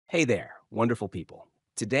Hey there, wonderful people.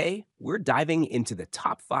 Today, we're diving into the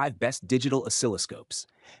top 5 best digital oscilloscopes,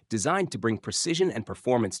 designed to bring precision and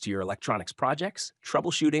performance to your electronics projects,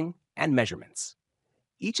 troubleshooting, and measurements.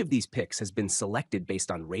 Each of these picks has been selected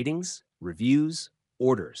based on ratings, reviews,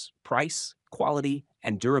 orders, price, quality,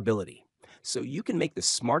 and durability, so you can make the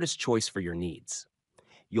smartest choice for your needs.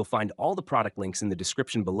 You'll find all the product links in the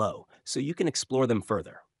description below, so you can explore them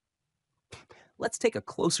further. Let's take a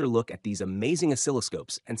closer look at these amazing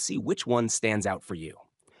oscilloscopes and see which one stands out for you.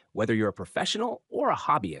 Whether you're a professional or a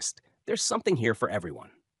hobbyist, there's something here for everyone.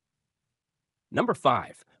 Number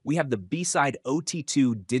 5, we have the BSIDE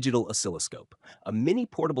OT2 Digital Oscilloscope, a mini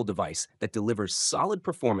portable device that delivers solid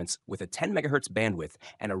performance with a 10 MHz bandwidth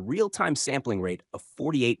and a real-time sampling rate of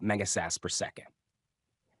 48 megasas per second.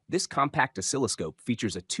 This compact oscilloscope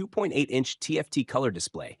features a 2.8-inch TFT color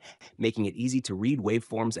display, making it easy to read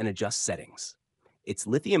waveforms and adjust settings. Its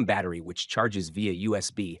lithium battery, which charges via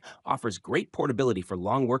USB, offers great portability for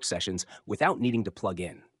long work sessions without needing to plug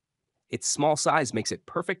in. Its small size makes it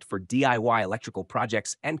perfect for DIY electrical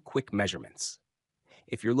projects and quick measurements.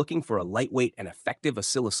 If you're looking for a lightweight and effective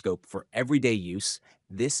oscilloscope for everyday use,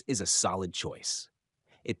 this is a solid choice.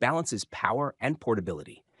 It balances power and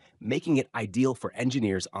portability, making it ideal for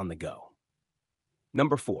engineers on the go.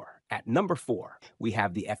 At number 4, we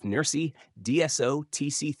have the FNIRSI DSO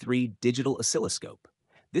TC3 Digital Oscilloscope.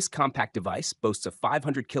 This compact device boasts a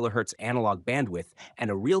 500 kHz analog bandwidth and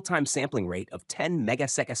a real-time sampling rate of 10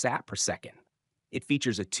 megasecond per second. It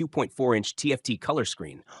features a 2.4-inch TFT color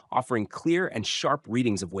screen, offering clear and sharp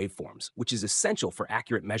readings of waveforms, which is essential for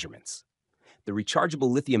accurate measurements. The rechargeable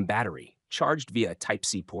lithium battery, charged via a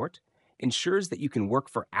Type-C port, ensures that you can work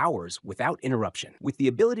for hours without interruption. With the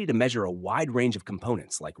ability to measure a wide range of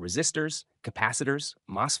components like resistors, capacitors,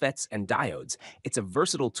 MOSFETs, and diodes, it's a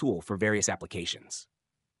versatile tool for various applications.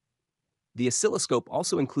 The oscilloscope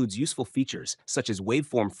also includes useful features such as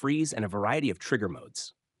waveform freeze and a variety of trigger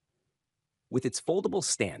modes. With its foldable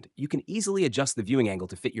stand, you can easily adjust the viewing angle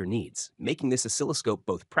to fit your needs, making this oscilloscope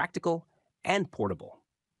both practical and portable.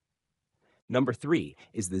 Number 3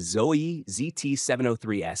 is the ZOYI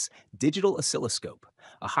ZT703S Digital Oscilloscope,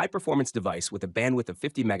 a high-performance device with a bandwidth of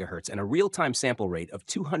 50 MHz and a real-time sample rate of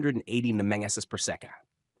 280 megasecond per second.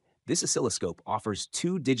 This oscilloscope offers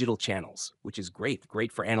 2 digital channels, which is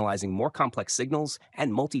great for analyzing more complex signals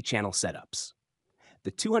and multi-channel setups. The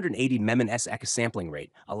 280 mems sampling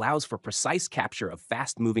rate allows for precise capture of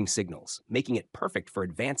fast-moving signals, making it perfect for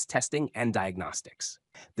advanced testing and diagnostics.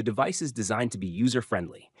 The device is designed to be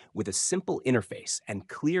user-friendly, with a simple interface and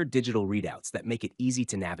clear digital readouts that make it easy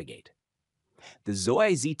to navigate. The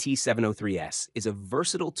ZOYI ZT703S is a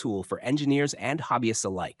versatile tool for engineers and hobbyists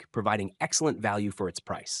alike, providing excellent value for its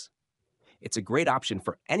price. It's a great option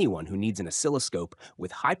for anyone who needs an oscilloscope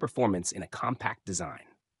with high performance in a compact design.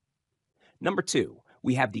 Number 2,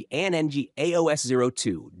 we have the ANENG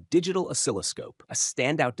AOS02 Digital Oscilloscope, a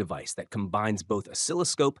standout device that combines both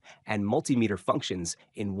oscilloscope and multimeter functions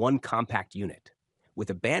in one compact unit. With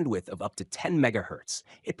a bandwidth of up to 10 MHz,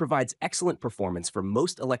 it provides excellent performance for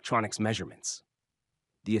most electronics measurements.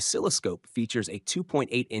 The oscilloscope features a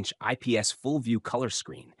 2.8-inch IPS full-view color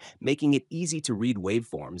screen, making it easy to read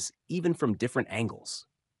waveforms even from different angles.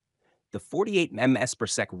 The 48 ms per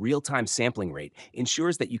sec real-time sampling rate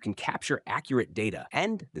ensures that you can capture accurate data,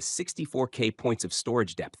 and the 64K points of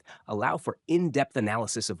storage depth allow for in-depth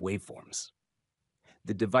analysis of waveforms.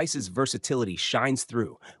 The device's versatility shines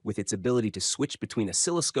through with its ability to switch between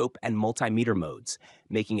oscilloscope and multimeter modes,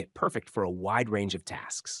 making it perfect for a wide range of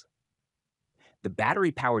tasks. The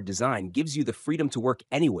battery-powered design gives you the freedom to work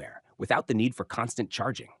anywhere without the need for constant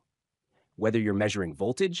charging. Whether you're measuring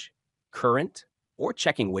voltage, current, or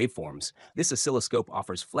checking waveforms, this oscilloscope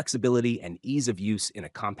offers flexibility and ease of use in a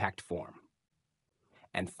compact form.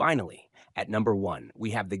 And finally, at number 1,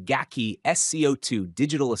 we have the Gaqqee SCO2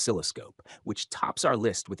 Digital Oscilloscope, which tops our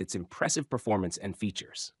list with its impressive performance and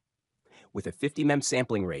features. With a 50 mem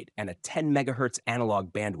sampling rate and a 10 MHz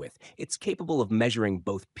analog bandwidth, it's capable of measuring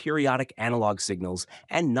both periodic analog signals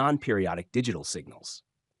and non-periodic digital signals.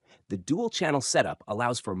 The dual-channel setup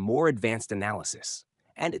allows for more advanced analysis,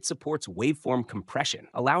 and it supports waveform compression,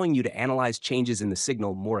 allowing you to analyze changes in the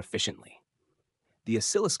signal more efficiently. The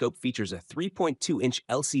oscilloscope features a 3.2-inch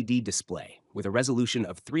LCD display with a resolution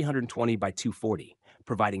of 320 by 240,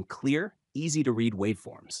 providing clear, easy-to-read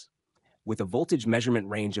waveforms. With a voltage measurement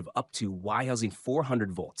range of up to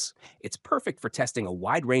 400 volts, it's perfect for testing a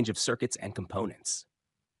wide range of circuits and components.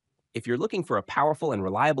 If you're looking for a powerful and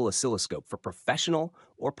reliable oscilloscope for professional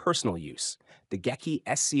or personal use, the Gaqqee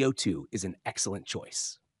SCO2 is an excellent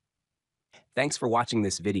choice. Thanks for watching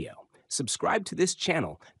this video. Subscribe to this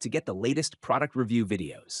channel to get the latest product review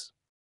videos.